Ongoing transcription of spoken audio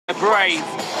They're brave,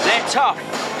 they're tough,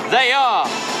 they are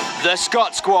the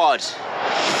Scot Squad. The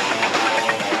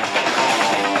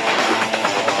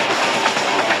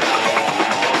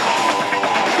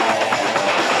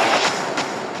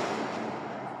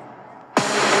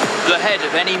head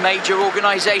of any major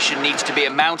organisation needs to be a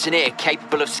mountaineer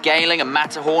capable of scaling a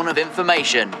Matterhorn of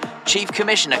information. Chief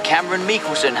Commissioner Cameron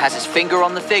Mickelson has his finger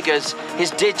on the figures,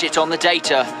 his digit on the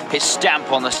data, his stamp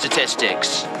on the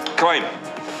statistics. Crime.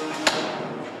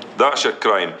 That's your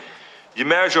crime. You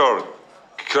measure,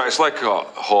 it's like a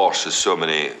horse is so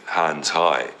many hands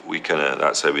high.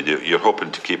 That's how we do it. You're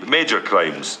hoping to keep major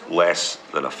crimes less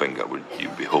than a finger.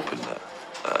 You'd be hoping that.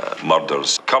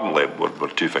 Murders, currently we're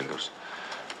 2 fingers.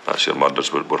 That's your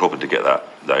murders. We're hoping to get that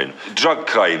down. Drug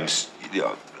crimes,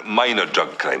 minor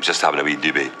drug crimes, just having a wee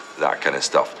doobie, that kind of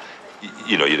stuff.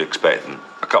 You're expecting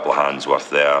a couple of hands worth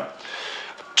there.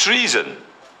 Treason,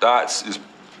 is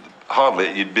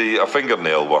hardly, you'd be a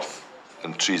fingernail worth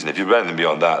in treason. If you're anything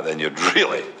beyond that, then you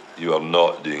are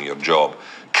not doing your job.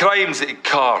 Crimes,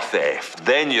 car theft,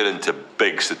 then you're into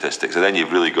big statistics, and then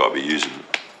you've really got to be using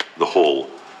the whole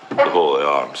of the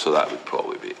arm. So that would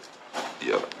probably be,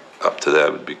 up to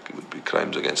there would be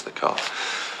crimes against the car.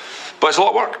 But it's a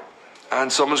lot of work,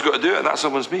 and someone's got to do it, and that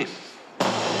someone's me.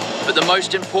 But the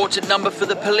most important number for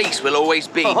the police will always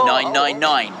be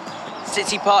 999.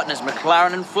 City partners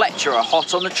McLaren and Fletcher are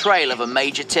hot on the trail of a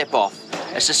major tip-off.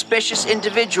 A suspicious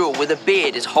individual with a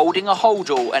beard is holding a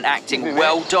holdall and acting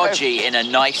well dodgy in a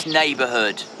nice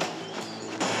neighbourhood.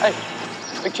 Hey,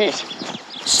 big cheese.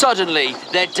 Suddenly,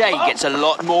 their day gets a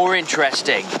lot more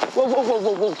interesting. Whoa, whoa, whoa,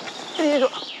 whoa, whoa. Where do you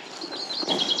go?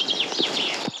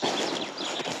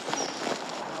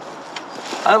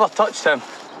 I never touched him.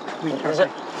 Wee turkey. Is it?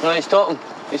 No, he's talking.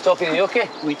 He's talking. Are you okay?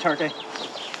 Wee turkey.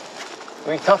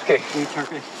 Wee turkey? Wee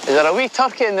turkey. Is there a wee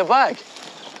turkey in the bag?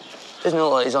 Doesn't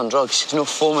look like he's on drugs. There's no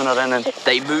foaming or anything.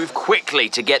 They move quickly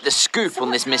to get the scoop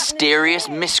on this mysterious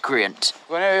miscreant.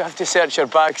 We're going to have to search your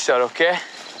bag, sir, okay?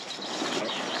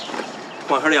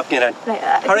 Come on, hurry up, get in. Right,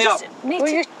 Hurry up.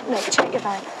 Check your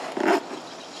bag.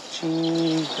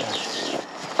 Jesus.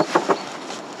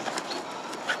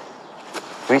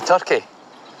 Wee turkey.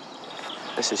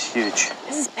 This is huge.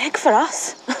 This is big for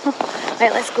us.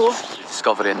 Right, let's go.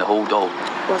 Discovery in the whole doll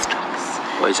Was drugs.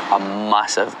 was a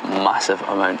massive, massive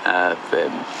amount of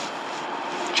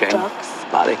gin, Drugs.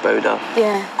 barley powder,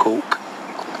 Yeah. coke,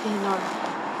 Cocaine or...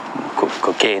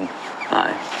 cocaine.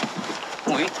 Aye.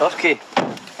 Wee turkey.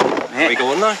 Are we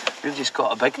going now? We've just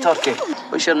got a big turkey.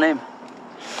 What's your name?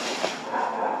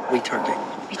 Wee turkey.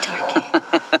 Wee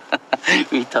turkey.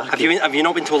 Wee turkey. Have you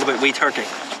not been told about wee turkey?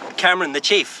 Cameron, the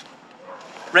chief.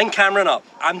 Ring Cameron up.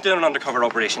 I'm doing an undercover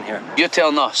operation here. You're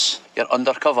telling us you're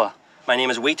undercover? My name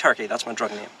is Wee Turkey. That's my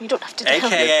drug name. You don't have to tell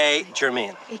me. AKA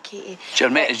Jermaine. AKA.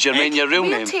 Jermaine, is Jermaine your real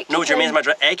We'll name? take No, you Jermaine's down. my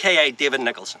drug. AKA David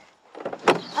Nicholson.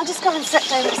 I'll just come and sit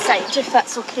down beside you if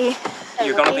that's okay.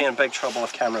 You're going to be in big trouble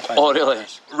if Cameron finds Oh, you. really?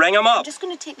 Ring him I'm up. just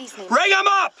going to take these names. Ring him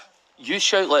up! You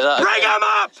shout like that. Ring him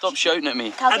up! Stop shouting at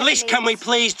me. I'll At get least the can we names.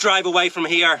 please drive away from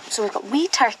here? So we've got Wee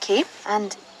Turkey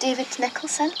and David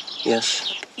Nicholson.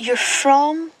 Yes. You're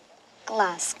from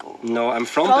Glasgow. No, I'm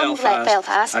from Belfast.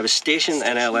 Belfast. I was stationed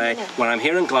in LA. When I'm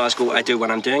here in Glasgow,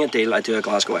 when I'm doing a deal, I do a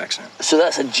Glasgow accent. So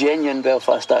that's a genuine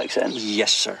Belfast accent?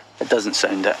 Yes, sir. It doesn't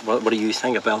sound it. What do you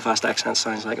think a Belfast accent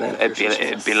sounds like then? It'd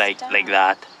be like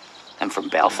that. I'm from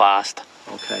Belfast.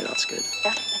 Okay, that's good.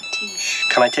 Yeah, and tea.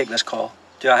 Can I take this call?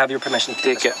 Do I have your permission to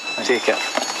Take it. Take it.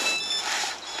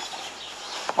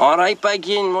 All right,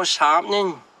 Biggin, what's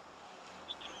happening?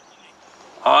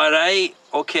 All right,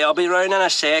 okay, I'll be round in a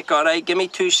sec, all right? Give me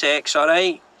 2 secs, all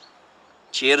right?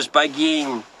 Cheers,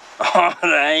 Biggin. All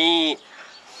right.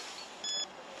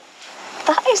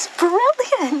 That is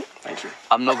brilliant. Thank you.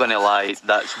 I'm not going to lie,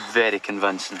 that's very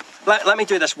convincing. Let me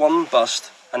do this one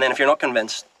bust, and then if you're not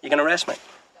convinced, you can arrest me.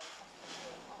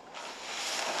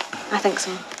 I think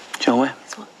so. Shall we?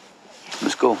 That's what.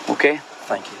 Let's go, okay?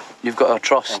 Thank you. You've got our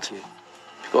trust. Thank you.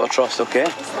 You've got our trust, okay?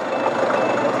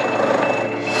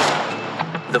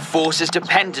 The force is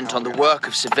dependent on the work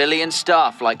of civilian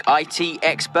staff like IT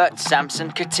expert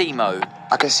Samson Katimo,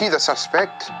 I can see the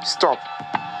suspect. Stop.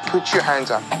 Put your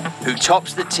hands up. who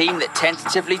tops the team that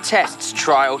tentatively tests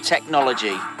trial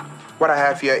technology. What I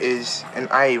have here is an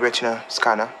eye retina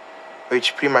scanner,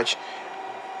 which pretty much,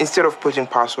 instead of putting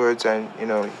passwords and,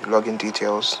 login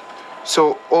details,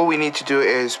 so all we need to do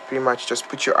is pretty much just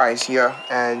put your eyes here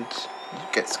and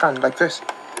get scanned like this.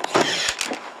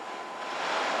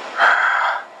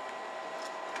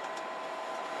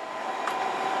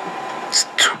 It's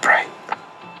too bright.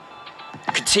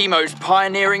 Timo's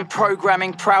pioneering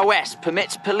programming prowess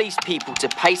permits police people to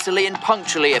pacily and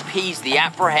punctually appease the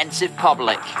apprehensive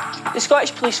public. The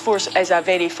Scottish Police Force is a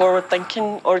very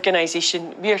forward-thinking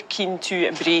organisation. We're keen to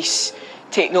embrace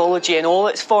technology in all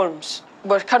its forms.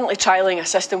 We're currently trialling a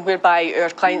system whereby our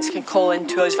clients can call in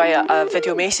to us via a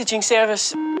video messaging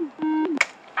service.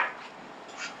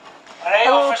 Right,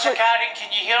 Officer Karen, can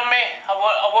you hear me?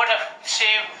 I want to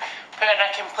put in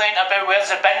a complaint about where's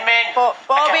the bin men.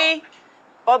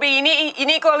 Bobby, you need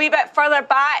to go a wee bit further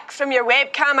back from your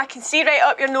webcam. I can see right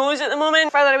up your nose at the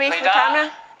moment. Further away from the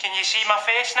camera. Can you see my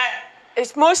face now?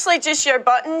 It's mostly just your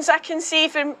buttons I can see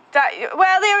from that. Well,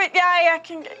 I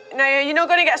can. Now, you're not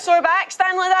going to get a sore back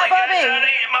standing like that, Bobby. Right,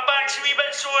 my back's a wee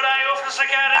bit sore, Officer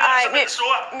Karen. It's a bit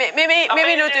sore.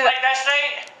 Maybe not do that. Like this,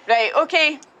 right? Right,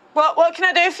 okay. What can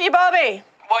I do for you, Bobby?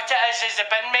 What it is the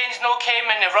bin men's no came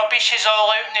and the rubbish is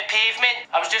all out on the pavement.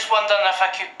 I was just wondering if I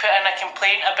could put in a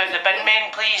complaint about the bin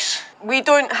men, please. We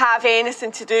don't have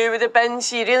anything to do with the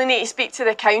bins. You really need to speak to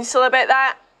the council about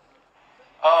that.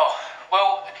 Oh,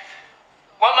 well,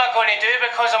 what am I going to do?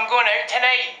 Because I'm going out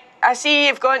tonight. I see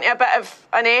you've gone to a bit of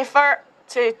an effort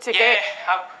to get... Yeah,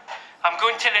 I'm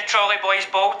going to the Trolley Boys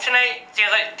Ball tonight. Do you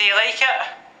like it?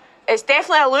 It's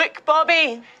definitely a look,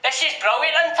 Bobby. This is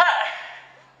brilliant, isn't it?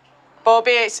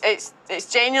 Bobby, it's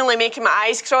genuinely making my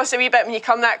eyes cross a wee bit when you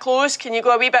come that close. Can you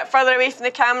go a wee bit further away from the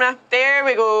camera? There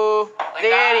we go. Like there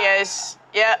that? he is.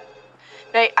 Yep.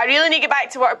 Right, I really need to get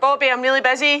back to work, Bobby. I'm really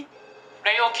busy.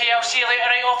 Right, okay, I'll see you later,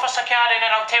 right, Officer Karen,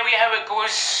 and I'll tell you how it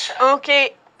goes.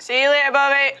 Okay, see you later,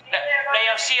 Bobby. Right,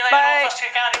 I'll see you later, Bye. Officer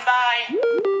Karen, bye.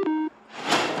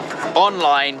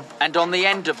 Online and on the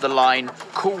end of the line,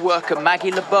 call worker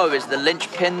Maggie LeBeau is the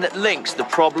linchpin that links the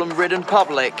problem-ridden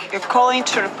public You're calling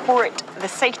to report the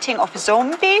sighting of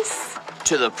zombies?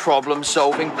 to the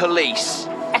problem-solving police.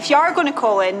 If you are going to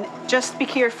call in, just be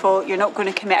careful you're not going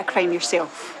to commit a crime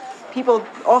yourself. People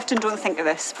often don't think of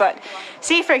this, but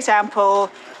say, for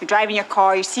example, you're driving your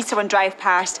car, you see someone drive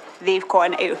past, they've got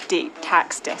an out-of-date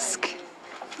tax disc.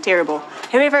 Terrible.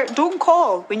 However, don't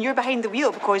call when you're behind the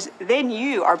wheel because then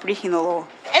you are breaking the law.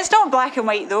 It's not black and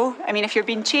white though. I mean, if you're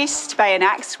being chased by an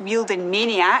axe-wielding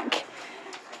maniac,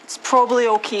 it's probably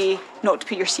okay not to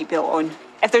put your seatbelt on.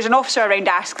 If there's an officer around,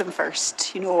 ask them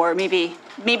first, or maybe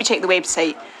check the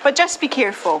website. But just be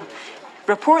careful.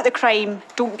 Report the crime,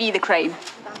 don't be the crime.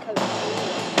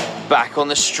 Back on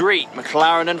the street,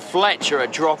 McLaren and Fletcher are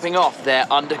dropping off their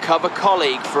undercover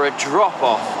colleague for a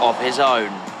drop-off of his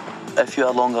own. If you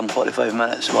are longer than 45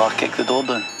 minutes, will I kick the door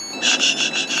down?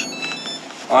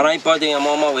 All right, buddy, I'm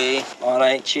on my way. All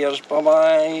right, cheers,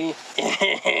 bye-bye.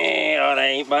 All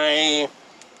right, bye.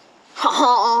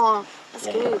 Oh, that's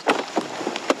good.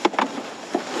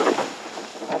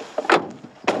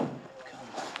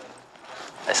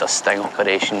 It's a sting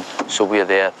operation, so we're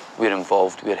there, we're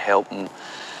involved, we're helping.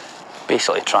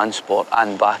 Basically transport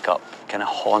and backup, kind of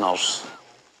honours.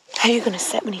 How are you going to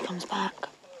sit when he comes back?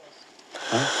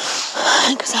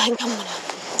 Because I think I'm going to...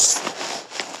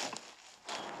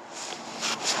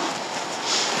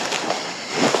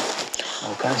 I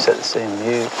can't sit the same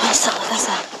view. Listen.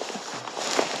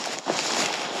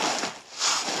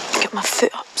 Get my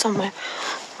foot up somewhere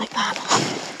like that.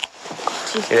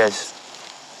 It is.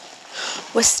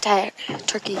 With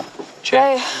turkey.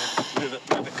 Check.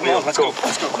 Come on, let's go.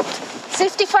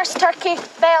 Safety first, turkey.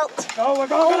 Belt. I'm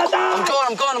gone. Oh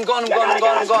my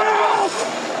god.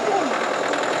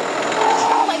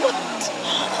 Oh my god.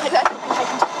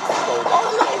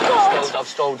 I've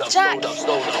stalled. Jack. I'm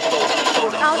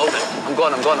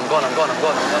gone.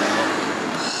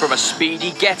 From a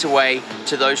speedy getaway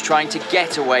to those trying to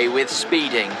get away with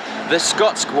speeding, the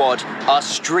Scot Squad are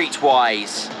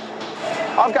streetwise.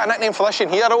 I've got a nickname for this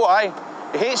hero, aye.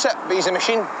 He hates it, but he's a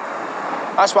machine.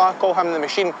 That's why I call him the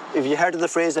machine. Have you heard of the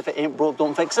phrase, if it ain't broke,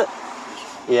 don't fix it?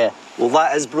 Yeah, well,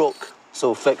 that is broke,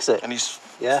 so fix it. And he's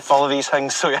full of these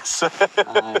things, so yes.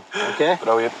 Aye, okay.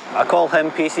 Brilliant. I call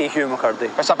him PC Hugh McCurdy.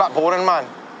 It's a bit boring, man.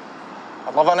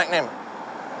 I'd love a nickname.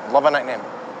 What is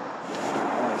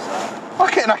that?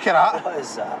 Look at that. What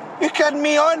is that? You kidding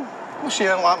me on? I'm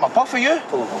saying like my puff of you.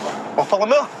 Pull him over. Well, pull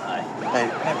him out. Aye.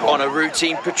 On a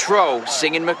routine patrol,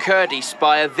 Singh and McCurdy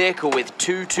spy a vehicle with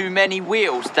too many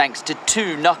wheels thanks to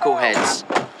two knuckleheads.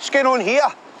 What's going on here?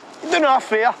 You're doing that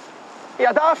fair.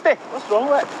 You're dafty. What's wrong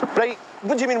with it? Right,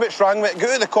 what do you mean what's wrong with it?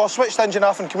 Go to the car, switch the engine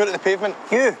off and come out to the pavement.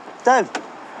 You, down.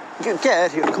 Get out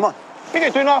of here, come on.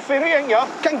 You're doing that fair, ain't you?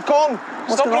 King Kong.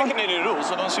 Stop breaking any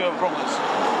rules, I don't see what the problem is.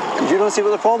 You don't see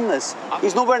what the problem is?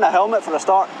 He's not wearing a helmet for a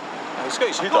start. He's got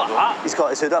his hood up. He's got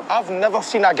his hood up. I've never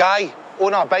seen a guy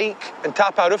on a bike and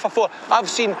tap a roof before. I've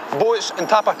seen boats and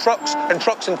tap a trucks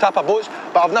and tap a boats,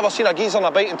 but I've never seen a geezer on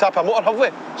a bike and tap a motor, have we,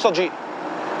 Sir G?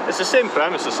 It's the same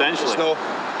premise, essentially. It's no.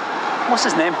 What's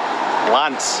his name?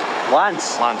 Lance.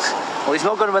 Lance? Lance. Well, he's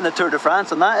not going to win the Tour de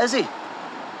France on that, is he?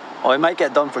 Or he might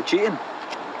get done for cheating.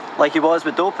 Like he was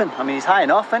with doping. I mean, he's high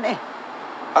enough, isn't he?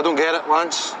 I don't get it,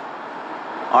 Lance.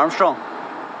 Armstrong.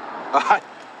 Aye.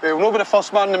 He'll not be the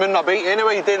first man in the moon on a bike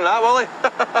anyway, doing that, will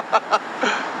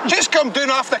he? Just come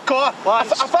down off the car. If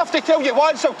I have to tell you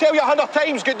once, I'll tell you 100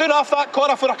 times. Get down off that car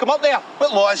before I come up there.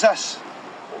 What law is this?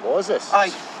 What law is this?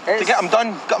 Aye. To get them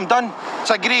done, It's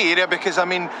a grey area because, I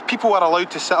mean, people are allowed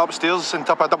to sit upstairs and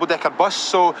tap a double-decker bus,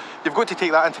 so you've got to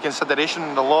take that into consideration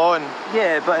in the law and...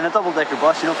 Yeah, but in a double-decker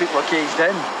bus, you know, people are caged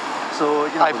in, so...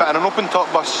 You know, aye, but in an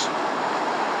open-top bus...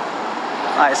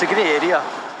 Aye, it's a grey area.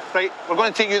 Right, we're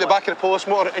going to take you to the back of the police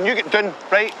motor and you get down,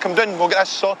 right? Come down, we'll get this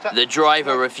sorted. The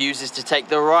driver refuses to take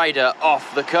the rider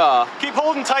off the car. Keep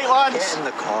holding tight, Lance. Get in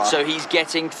the car. So he's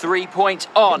getting 3 points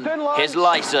on his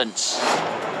licence.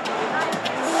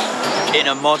 In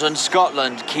a modern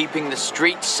Scotland, keeping the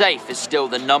streets safe is still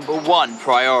the #1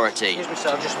 priority. Excuse me, sir,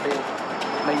 I've just been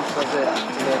mindful of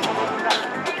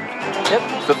Yep.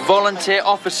 For volunteer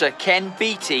officer Ken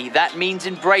Beattie, that means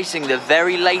embracing the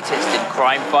very latest in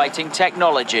crime-fighting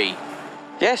technology.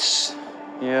 Yes,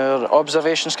 your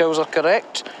observation skills are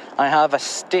correct. I have a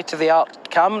state-of-the-art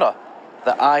camera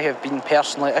that I have been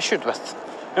personally issued with.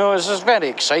 You know, this is very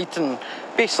exciting.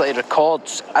 Basically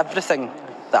records everything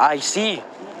that I see.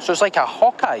 So it's like a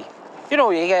Hawkeye. You know,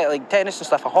 you get like tennis and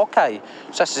stuff, a Hawkeye.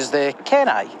 So this is the Ken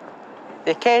eye.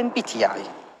 The Ken Beattie eye.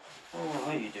 Oh,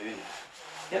 what are you doing?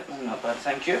 Yep, not bad,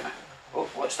 thank you. Oh,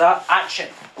 what's that? Action.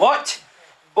 What?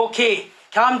 Okay,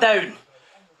 calm down.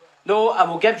 No, I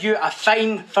will give you a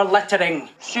fine for littering.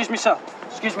 Excuse me, sir.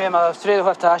 Excuse me, I'm afraid I'll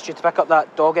have to ask you to pick up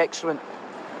that dog excrement.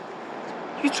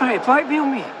 You trying to blackmail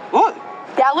me? What?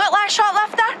 Do I look like a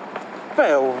shoplifter?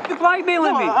 Well... You're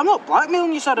blackmailing me? I'm not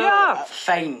blackmailing you, sir. Yeah.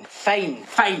 Fine, fine,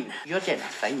 fine. You're getting a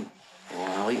fine. Oh,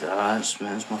 I like that.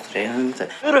 That's more threatening, isn't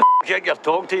it? Who the f*** you're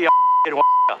talking to, you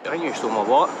I think you stole my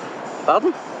wallet.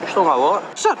 Pardon? You stole my wallet.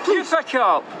 Sir, please. You pick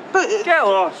up. But... Get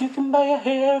lost. You can buy your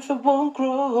hair if it won't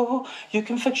grow. You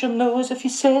can fix your nose if you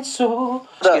said so.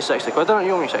 Let's get 60 quid, don't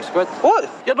you? Owe me 60 quid. What?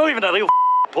 You're not even a real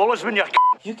policeman, you're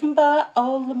You can buy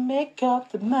all the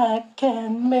makeup the Mac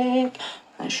can make.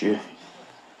 That's you.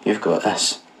 You've got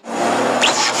this.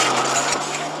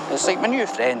 It's like my new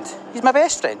friend. He's my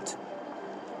best friend.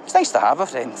 It's nice to have a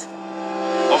friend.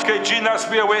 Okay, Gene, that's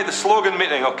me away at the slogan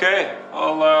meeting, okay?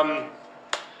 I'll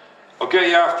get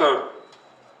you after...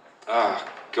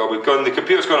 God, the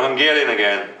computer's gone Hungarian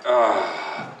again.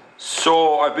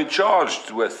 So, I've been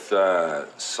charged with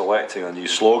selecting a new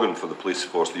slogan for the police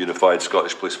force, the Unified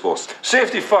Scottish Police Force.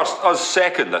 Safety first, us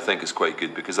second, I think is quite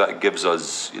good, because that gives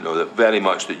us, you know, that very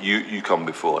much that you come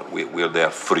before. We're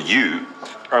there for you.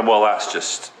 And well, that's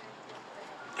just...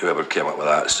 Whoever came up with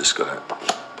that is just gonna...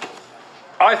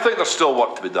 I think there's still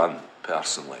work to be done,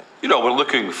 personally. You know, we're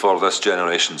looking for this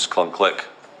generation's Clunk Click,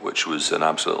 which was an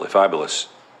absolutely fabulous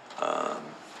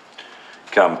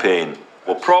campaign.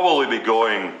 We'll probably be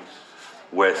going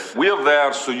with we're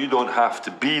there so you don't have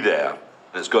to be there.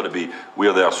 It's got to be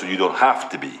we're there so you don't have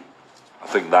to be. I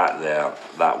think that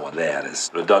one there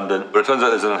is redundant. But it turns out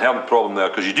there's an inherent problem there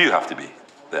because you do have to be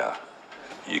there.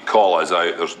 You call us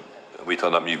out, we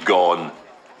turn up and you've gone,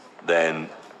 then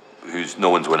no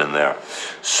one's winning there.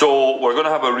 So we're going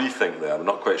to have a rethink there. I'm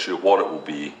not quite sure what it will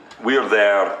be. We're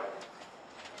there,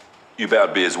 you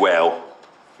better be as well.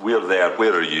 We're there,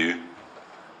 where are you?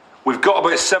 We've got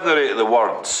about 7 or 8 of the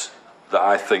words that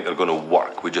I think are going to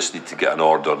work. We just need to get an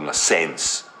order and a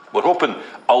sense. We're hoping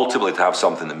ultimately to have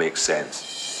something that makes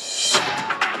sense.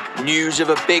 News of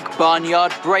a big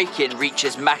barnyard break-in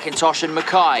reaches Macintosh and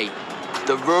Mackay.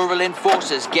 The rural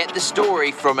enforcers get the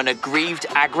story from an aggrieved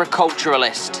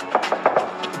agriculturalist.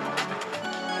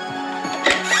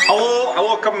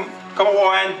 Hello, come on.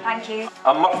 Thank you.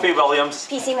 I'm Murphy Williams.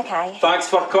 PC Mackay. Thanks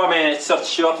for coming at such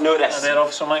short notice. Hi there,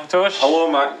 Officer McIntosh.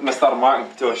 Hello, Mr.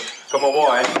 McIntosh. Come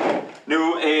on.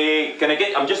 No,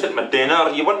 I'm just at my dinner.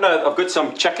 You want I've got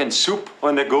some chicken soup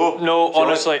on the go. No,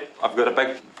 honestly. I've got a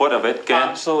big pot of it, Ken.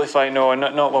 Absolutely fine, no,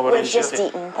 not what we're We've just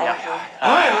eaten, thank you.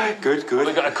 Aye, good.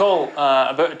 We got a call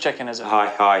about a chicken, is it?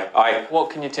 Aye. What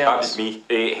can you tell us? That was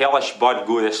me. Hellish bud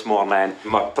go this morning.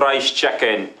 My prize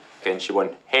chicken, and she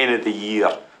won Hen of the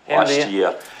Year last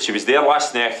year. She was there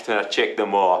last night when I checked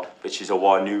them all, but she's a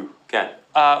one new, Ken.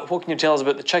 What can you tell us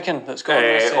about the chicken that's gone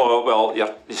missing?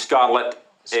 Your Scarlet.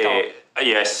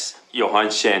 Yes,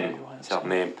 Johansson is her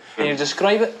name. Can you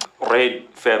describe it? Red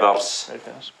feathers. Red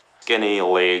feathers. Skinny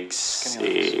legs,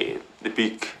 the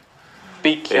beak.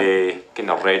 Beak, yeah. Kind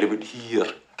of red about here,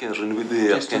 kind of round about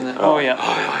there. Just in the, oh yeah,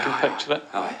 I can picture it.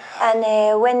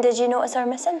 And when did you notice her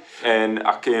missing? And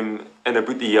I came in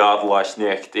about the yard last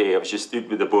night. I was just out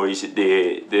with the boys at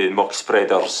the Muck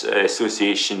Spreaders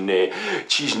Association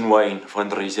Cheese and Wine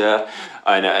fundraiser,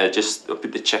 and I just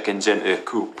put the chickens into the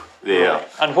coop there. Right.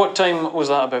 And what time was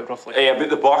that about, roughly? About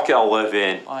the back at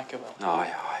 11. Back about.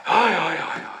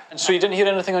 Aye. And so you didn't hear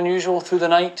anything unusual through the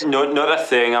night? No, not a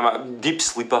thing. I'm a deep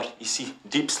sleeper, you see,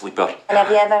 deep sleeper. And have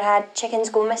you ever had chickens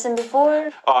go missing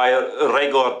before? Aye, a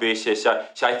regular basis.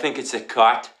 I think it's a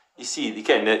cat. You see,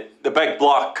 the big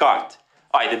black cat.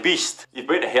 Aye, the beast. You've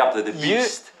about heard of the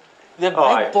beast. The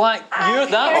big black... You're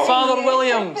that Father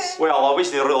Williams? Well, I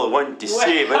wasn't really wanting to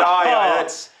say, but aye,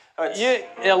 that's... You're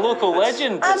a local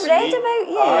legend. I've read about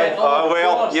you. Aye,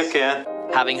 well, you can.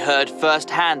 Having heard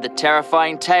firsthand the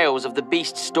terrifying tales of the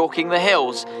beast stalking the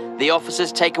hills, the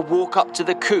officers take a walk up to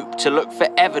the coop to look for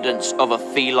evidence of a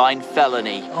feline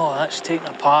felony. Oh, that's taken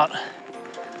apart.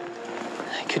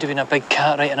 It could have been a big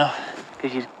cat right enough.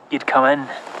 Because you'd come in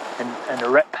and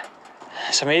rip.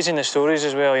 It's amazing, the stories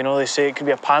as well, you know, they say it could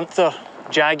be a panther,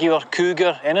 jaguar,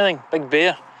 cougar, anything, big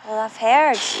bear. Well, I've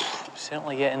heard.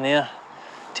 Certainly getting there.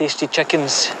 Tasty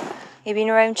chickens. You been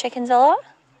around chickens a lot?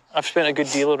 I've spent a good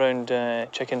deal around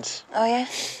chickens. Oh, yeah?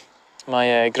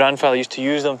 My grandfather used to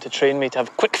use them to train me to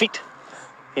have quick feet.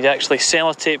 He'd actually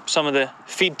sellotape some of the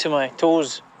feed to my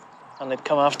toes, and they'd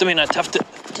come after me, and I'd have to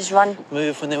just run,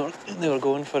 move when they were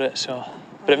going for it. So,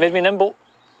 but it made me nimble.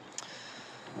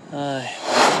 Aye.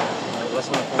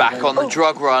 Back on the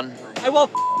drug run. I will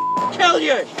kill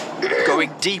you. Going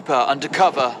deeper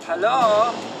undercover.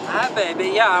 Hello? Hi, baby.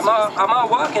 Yeah, I'm out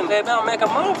walking, baby. I'll make a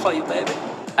model for you, baby.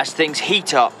 As things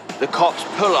heat up, the cops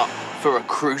pull up for a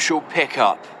crucial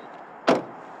pickup.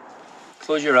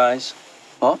 Close your eyes.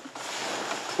 What?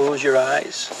 Close your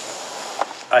eyes.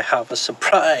 I have a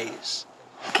surprise.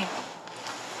 Okay.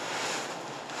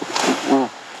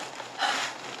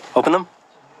 Open them.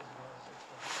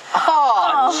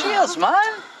 Oh, cheers,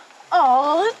 man.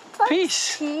 Oh,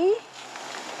 peace. Peace.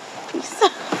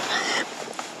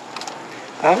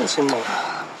 I haven't seen one.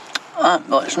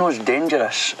 Well, it's not as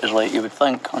dangerous as like you would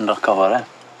think undercover, eh?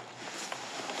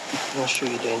 I'm not sure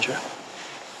you're danger.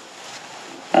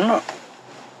 I'm not.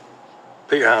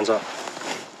 Put your hands up.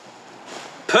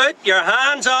 Put your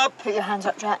hands up! Put your hands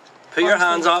up, Jack. Put your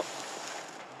hands up.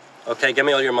 Okay, give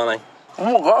me all your money. Give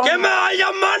me all your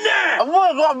money!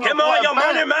 Give me all your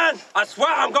money, man! I swear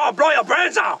I'm gonna blow your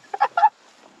brains out!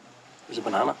 There's a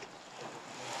banana.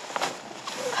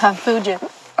 I fooled you.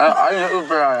 I know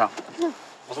banana.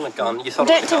 Wasn't a gun. You thought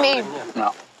Do it it was a to gun, me. didn't you?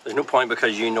 No. There's no point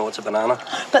because you know it's a banana.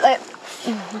 But like,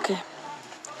 okay.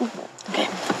 Okay.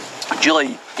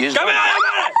 Julie, use Give me all your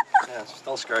money! Yeah, it's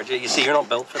still scared you. You see, you're not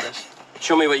built for this.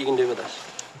 Show me what you can do with this.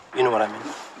 You know what I mean.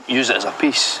 Use it as a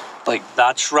piece. Like,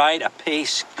 that's right, a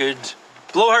piece. Good.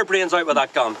 Blow her brains out with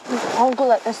that gun. I'll go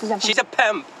like this. She's a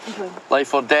pimp.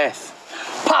 Life or death.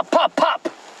 Pop, pop, pop!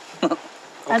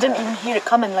 I didn't even hear it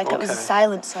coming, like it was a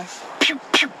silencer. Pew,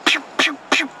 pew, pew, pew,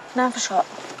 pew. Now for shot.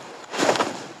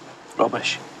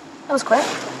 Rubbish. That was quick.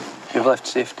 You've left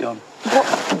safety on.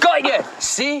 What? Got you!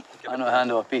 See? I know how to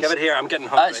handle a piece. Give it here, I'm getting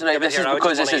hungry. That's right, Give this it is here.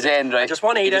 because this is the end, right? I just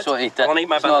want to eat it. I want to eat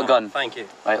my it's banana. not a gun. Thank you.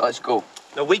 Right, let's go.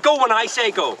 No, we go when I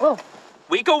say go. Whoa.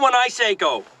 We go when I say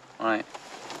go. Right.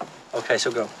 Okay,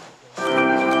 so go.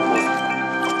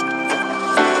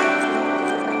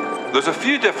 There's a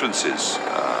few differences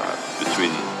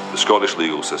between the Scottish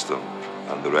legal system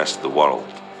and the rest of the world.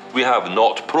 We have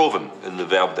not proven in the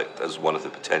verdict as one of the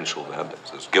potential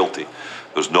verdicts. There's guilty,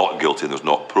 there's not guilty, and there's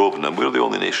not proven, and we're the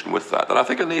only nation with that. And I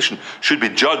think a nation should be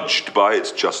judged by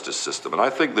its justice system, and I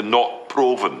think the not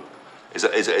proven is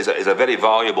a very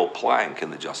valuable plank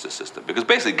in the justice system, because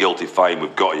basically guilty, fine,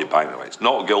 we've got you bang the rights.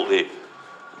 Not guilty,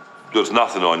 there's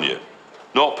nothing on you.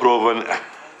 Not proven,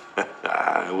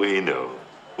 we know,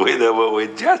 but we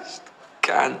just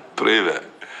can't prove it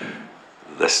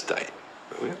this time.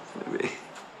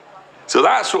 So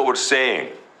that's what we're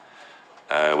saying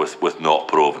with not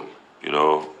proven. You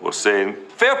know, we're saying,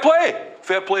 fair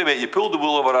play, mate, you pulled the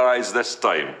wool over our eyes this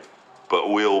time, but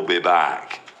we'll be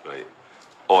back, right,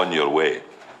 on your way.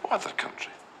 What other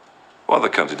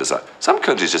country does that? Some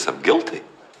countries just have guilty.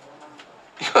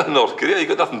 You got North Korea, you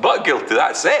got nothing but guilty,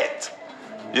 that's it.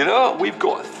 You know, we've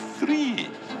got three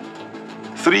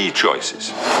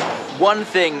choices. One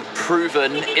thing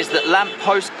proven is that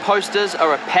lamppost posters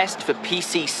are a pest for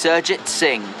PC Surjit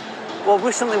Singh. Well,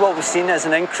 recently what we've seen is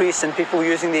an increase in people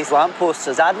using these lampposts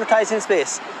as advertising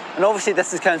space. And obviously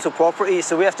this is council property,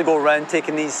 so we have to go around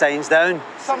taking these signs down.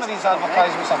 Some of these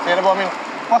advertisements are terrible. I mean,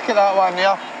 Look at that one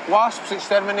there. Wasps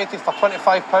exterminated for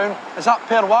 £25. Is that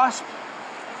per wasp?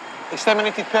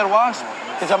 Exterminated per wasp?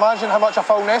 Can you imagine how much a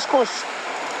full nest costs?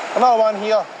 Another one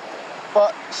here.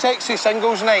 But sexy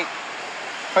singles night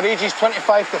for ages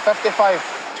 25 to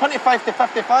 55. 25 to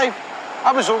 55?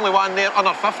 I was the only one there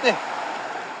under 50.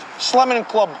 Slimming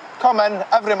Club, come in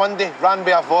every Monday, ran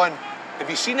by a Vaughan. Have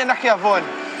you seen the Nicky of Vaughan?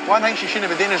 One thing she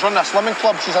shouldn't be doing is running a Slimming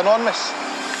Club. She's enormous.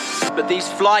 But these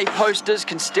fly posters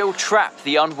can still trap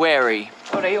the unwary.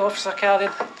 All right, Officer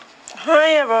Karen.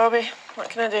 Hiya, Bobby. What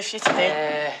can I do for you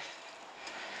today?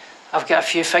 I've got a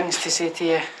few things to say to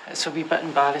you. It's a wee bit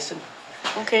embarrassing.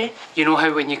 Okay. You know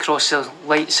how when you cross the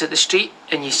lights at the street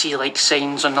and you see like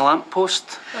signs on the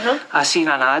lamppost? I seen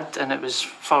an ad and it was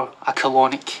for a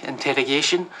colonic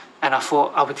interrogation, and I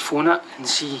thought I would phone it and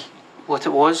see what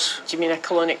it was. Do you mean a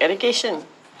colonic irrigation?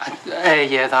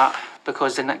 Yeah, that.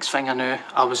 Because the next thing I knew,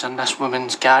 I was in this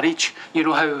woman's garage. You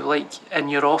know how, like, in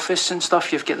your office and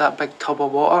stuff, you've got that big tub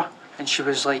of water? And she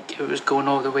was like, it was going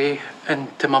all the way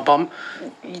into my bum.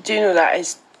 You do know that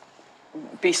is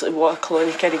basically what a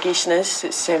colonic irrigation is.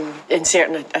 It's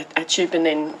inserting a tube and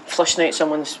then flushing out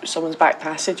someone's back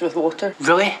passage with water.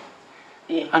 Really?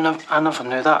 Yeah. I never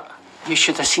knew that. You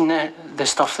should have seen the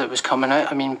stuff that was coming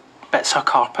out. I mean, bits of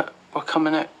carpet were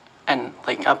coming out. And,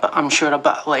 like, I'm sure a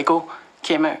bit of Lego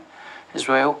came out as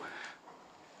well.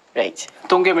 Right.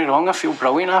 Don't get me wrong, I feel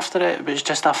brilliant after it. It was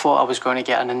just I thought I was going to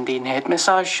get an Indian head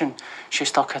massage and she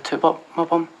stuck a tube up my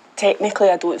bum. Technically,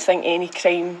 I don't think any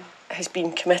crime has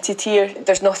been committed here.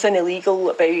 There's nothing illegal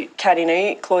about carrying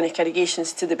out colonic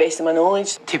irrigations to the best of my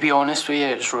knowledge. To be honest with you,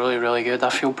 it's really, really good.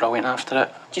 I feel brilliant after it.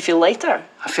 Do you feel lighter?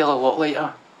 I feel a lot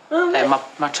lighter.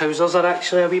 My trousers are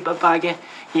actually a wee bit baggy,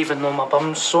 even though my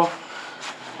bum's sore.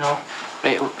 No.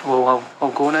 Right, well,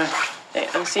 I'll go now.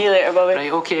 Right, I'll see you later, Bobby.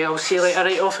 Right, okay, I'll see you later,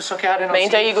 right, Officer Karen.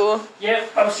 Mind how you go. Yeah,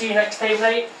 I'll see you next time,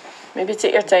 right? Maybe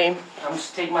take your time. I'll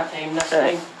just take my time this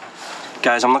time.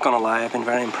 Guys, I'm not going to lie, I've been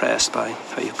very impressed by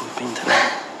how you've both been today.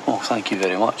 Oh, thank you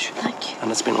very much. Thank you. And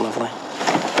it's been lovely.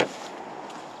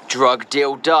 Drug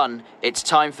deal done. It's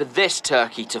time for this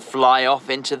turkey to fly off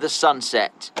into the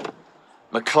sunset.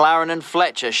 McLaren and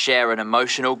Fletcher share an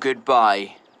emotional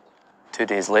goodbye. 2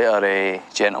 days later, a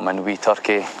gentleman, wee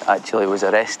turkey, actually was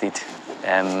arrested.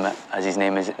 As his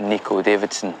name is Nico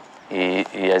Davidson. He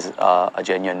is a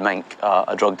genuine mink,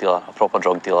 a drug dealer, a proper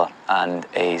drug dealer, and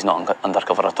he's not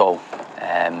undercover at all,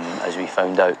 as we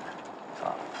found out.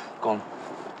 So, go on.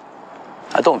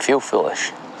 I don't feel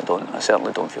foolish. I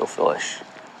certainly don't feel foolish.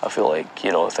 I feel like,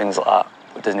 you know, things like that,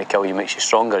 what doesn't kill you makes you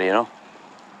stronger, you know?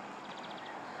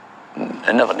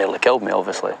 It never nearly killed me,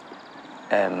 obviously.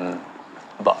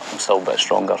 But I'm still a bit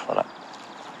stronger for it.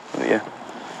 What about you?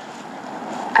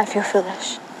 I feel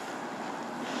foolish.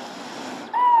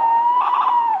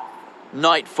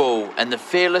 Nightfall, and the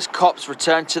fearless cops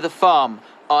return to the farm,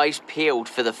 eyes peeled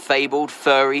for the fabled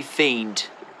furry fiend.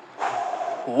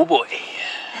 Oh boy.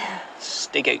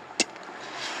 Steak out.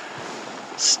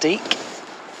 Steak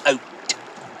out.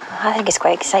 I think it's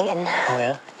quite exciting. Oh,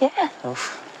 yeah? Yeah.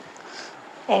 Oof.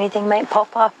 Anything might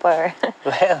pop up or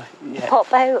well, yeah.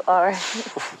 pop out or...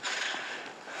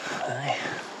 Aye.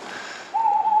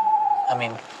 I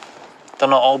mean, they're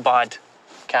not all bad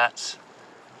cats.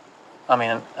 I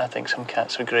mean, I think some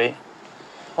cats are great.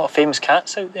 A lot of famous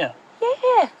cats out there.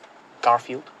 Yeah.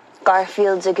 Garfield.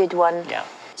 Garfield's a good one. Yeah.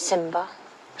 Simba.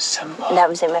 Simba. That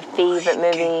was in my favourite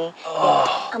movie.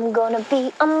 Oh. I'm gonna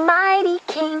be a mighty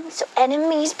king, so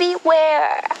enemies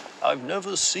beware. I've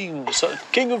never seen such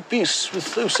king of beasts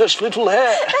with such little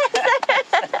hair.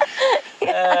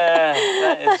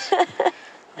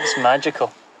 That's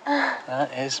magical.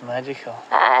 That is magical.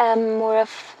 I'm more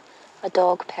of a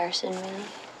dog person, really.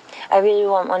 I really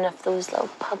want one of those little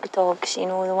pug dogs, you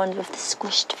know, the ones with the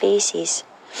squished faces.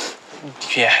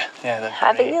 Yeah, they're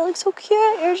I think they look so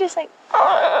cute. You're just like,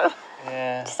 oh,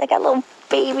 yeah. just like a little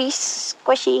baby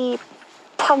squishy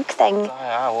pug thing.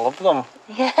 I love them.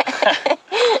 Yeah.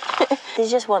 They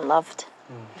just want loved.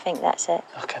 I think that's it.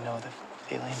 Look, I know the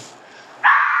feeling.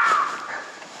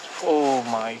 Oh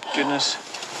my goodness.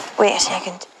 Wait a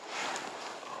second.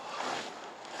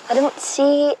 I don't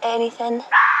see anything.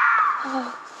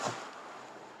 Oh.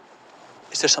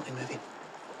 Is there something moving?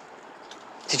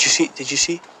 Did you see?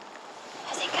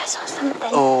 I think I saw something.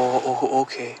 Oh,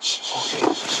 okay. Okay.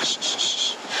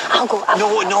 I'll go.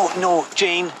 No,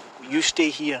 Jane. You stay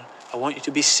here. I want you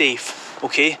to be safe,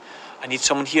 okay? I need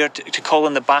someone here to call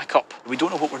in the backup. We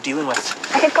don't know what we're dealing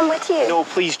with. I can come with you. No,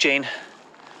 please, Jane.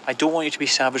 I don't want you to be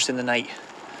savaged in the night.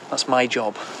 That's my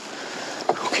job.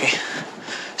 Okay?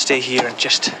 Stay here and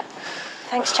just...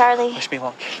 Thanks, Charlie. Wish me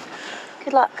luck.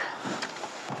 Good luck.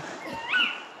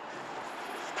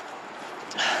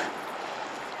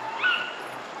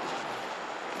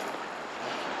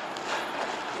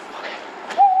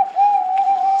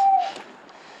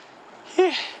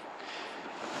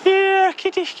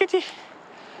 kitty.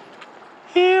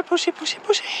 Here, pussy, pussy,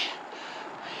 pussy.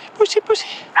 Pussy, pussy.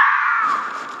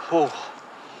 Oh,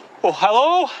 oh,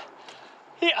 hello.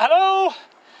 Hey, hello.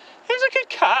 Here's a good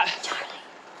cat. Charlie.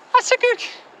 That's a good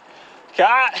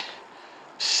cat.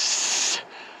 Psst.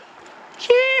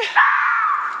 Yeah.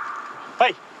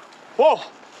 Hey, whoa.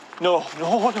 No,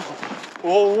 no, no.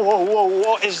 Whoa, whoa, whoa,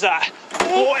 what is that?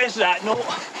 What is that? No,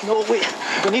 no, wait.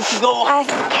 We need to go.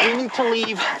 We need to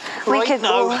leave right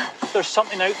now. There's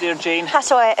something out there, Jane. I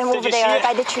saw it, over there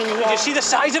by the tree. Did you see the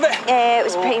size of it? Yeah, it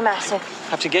was pretty massive.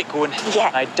 Have to get going.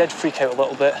 Yeah. I did freak out a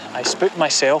little bit. I spooked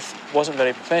myself. Wasn't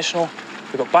very professional.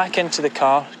 We got back into the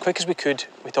car as quick as we could.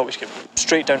 We thought we should get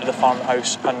straight down to the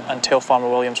farmhouse and tell Farmer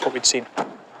Williams what we'd seen.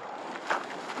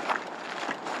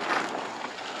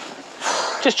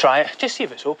 Just try it. Just see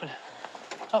if it's open.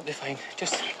 That'll be fine.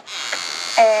 Just...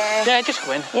 yeah, just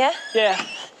go in. Yeah? Yeah.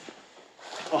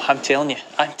 Oh, I'm telling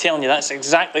you, that's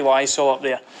exactly what I saw up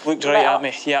there. Looked right at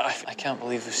me. Yeah, I can't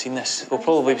believe we've seen this. There'll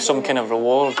probably be some kind of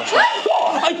reward or something.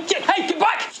 Hey, get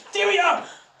back! Stay where you are!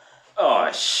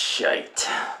 Oh, shite.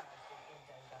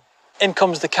 In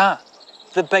comes the cat.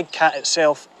 The big cat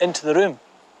itself into the room.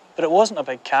 But it wasn't a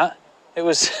big cat. It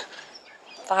was...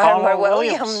 Farmer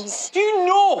Williams. Do you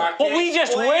know what we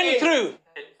just went through?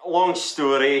 Long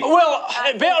story. Well,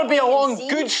 it better be a long,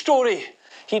 good story.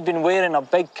 He'd been wearing a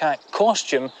big cat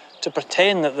costume to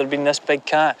pretend that there'd been this big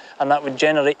cat, and that would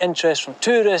generate interest from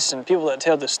tourists and people that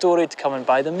had heard the story to come and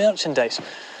buy the merchandise.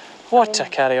 What a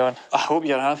carry on. I hope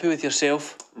you're happy with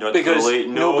yourself. Not because fully,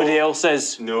 no. Nobody else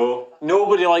is. No.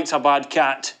 Nobody likes a bad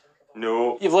cat.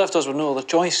 No. You've left us with no other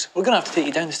choice. We're going to have to take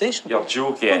you down the station. You're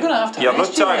joking. We're going to have to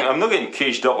arrest you. I'm not getting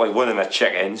caged up like one of my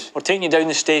chickens. We're taking you down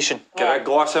the station. Get a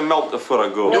glass of milk before I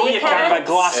go. No, you can't have a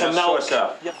glass of milk.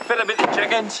 Fit about the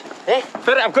chickens. Eh?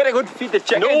 I've got to go and feed the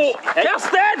chickens. No. Hey.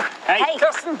 Kirsten! Hey.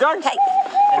 Kirsten Dunn! Hey.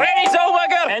 Ready,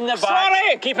 Zellweger! In the back.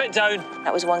 Sorry! Keep it down.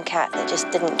 That was one cat that just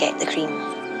didn't get the cream.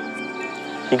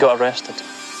 He got arrested.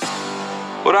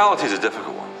 Morality is a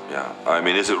difficult one, yeah. I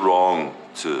mean, is it wrong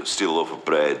to steal a loaf of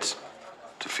bread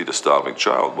to feed a starving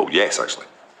child? Well, yes, actually.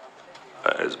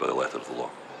 It is by the letter of the law.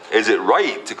 Is it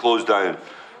right to close down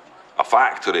a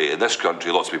factory? In this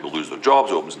country, lots of people lose their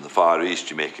jobs. It opens in the Far East.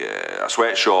 You make a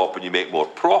sweatshop and you make more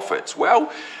profits.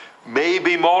 Well,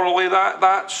 maybe morally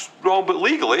that's wrong, but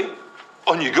legally,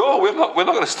 on you go. We're not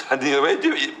going to stand in your way,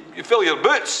 do you? You fill your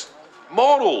boots.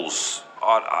 Morals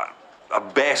are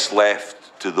best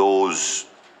left to those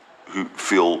who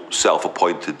feel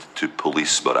self-appointed to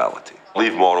police morality.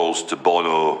 Leave morals to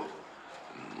Bono,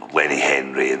 Lenny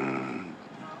Henry and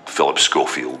Philip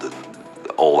Schofield and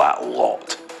all that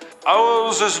lot.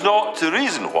 Ours is not to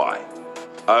reason why.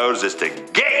 Ours is to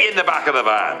get you in the back of the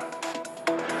van.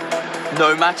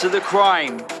 No matter the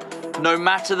crime, no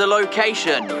matter the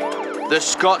location, the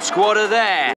Scot Squad are there.